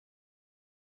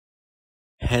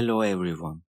Hello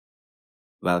everyone,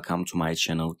 welcome to my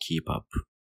channel Keep Up.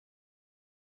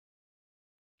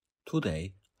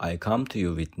 Today I come to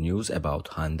you with news about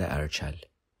Hande Erçel.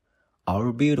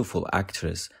 Our beautiful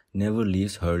actress never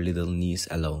leaves her little niece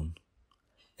alone.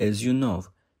 As you know,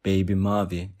 baby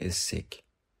Mavi is sick.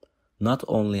 Not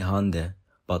only Hande,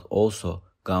 but also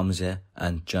Gamze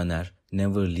and Caner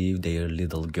never leave their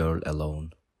little girl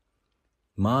alone.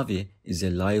 Mavi is a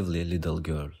lively little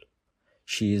girl.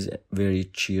 She is very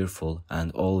cheerful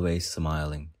and always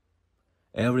smiling.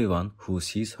 Everyone who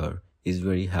sees her is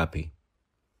very happy.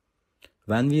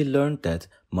 When we learned that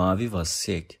Mavi was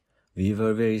sick, we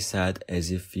were very sad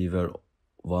as if we were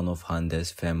one of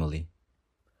Hande's family.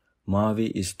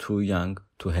 Mavi is too young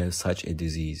to have such a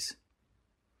disease.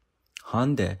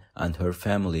 Hande and her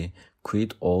family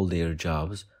quit all their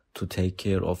jobs to take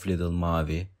care of little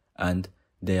Mavi, and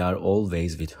they are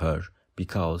always with her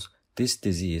because this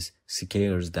disease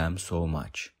scares them so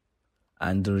much.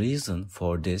 And the reason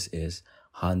for this is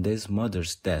Hande's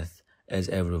mother's death, as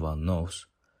everyone knows.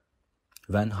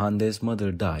 When Hande's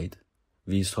mother died,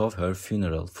 we saw her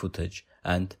funeral footage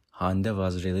and Hande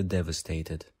was really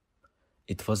devastated.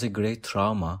 It was a great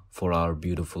trauma for our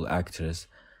beautiful actress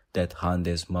that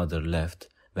Hande's mother left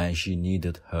when she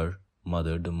needed her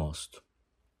mother the most.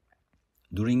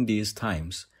 During these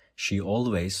times, she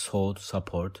always sought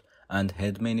support and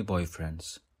had many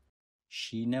boyfriends.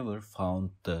 She never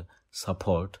found the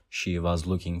support she was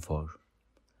looking for.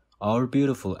 Our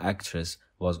beautiful actress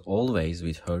was always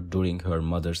with her during her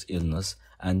mother's illness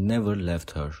and never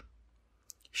left her.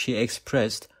 She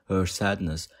expressed her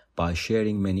sadness by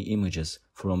sharing many images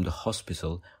from the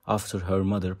hospital after her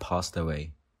mother passed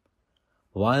away.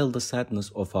 While the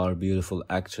sadness of our beautiful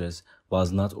actress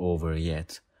was not over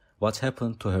yet, what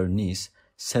happened to her niece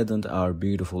saddened our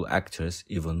beautiful actress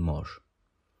even more.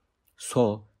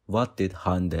 So, what did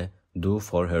Hande do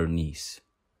for her niece?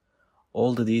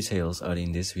 All the details are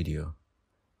in this video.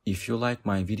 If you like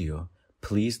my video,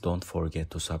 please don't forget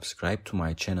to subscribe to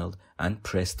my channel and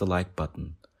press the like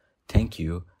button. Thank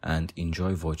you and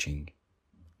enjoy watching.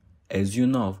 As you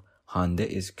know, Hande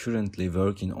is currently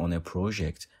working on a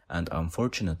project and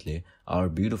unfortunately our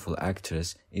beautiful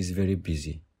actress is very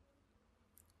busy.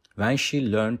 When she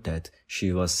learned that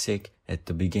she was sick at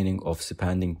the beginning of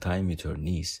spending time with her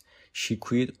niece, she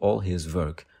quit all his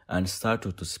work and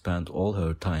started to spend all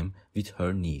her time with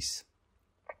her niece.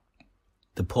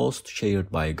 The post shared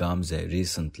by Gamze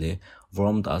recently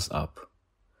warmed us up.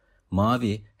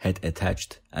 Mavi had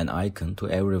attached an icon to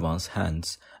everyone's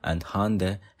hands and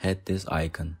Hande had this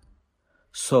icon.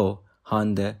 So,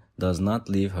 Hande does not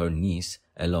leave her niece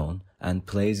alone and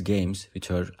plays games with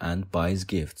her and buys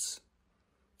gifts.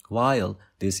 While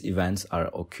these events are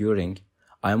occurring,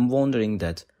 I am wondering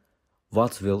that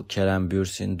what will Kerem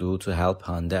Bürsin do to help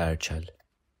Hande Erçel?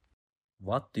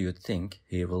 What do you think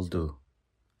he will do?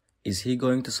 Is he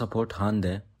going to support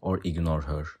Hande or ignore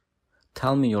her?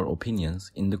 Tell me your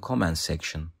opinions in the comments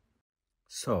section.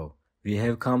 So, we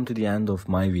have come to the end of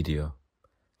my video.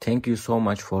 Thank you so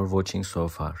much for watching so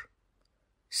far.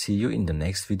 See you in the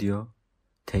next video.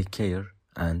 Take care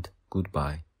and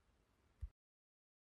goodbye.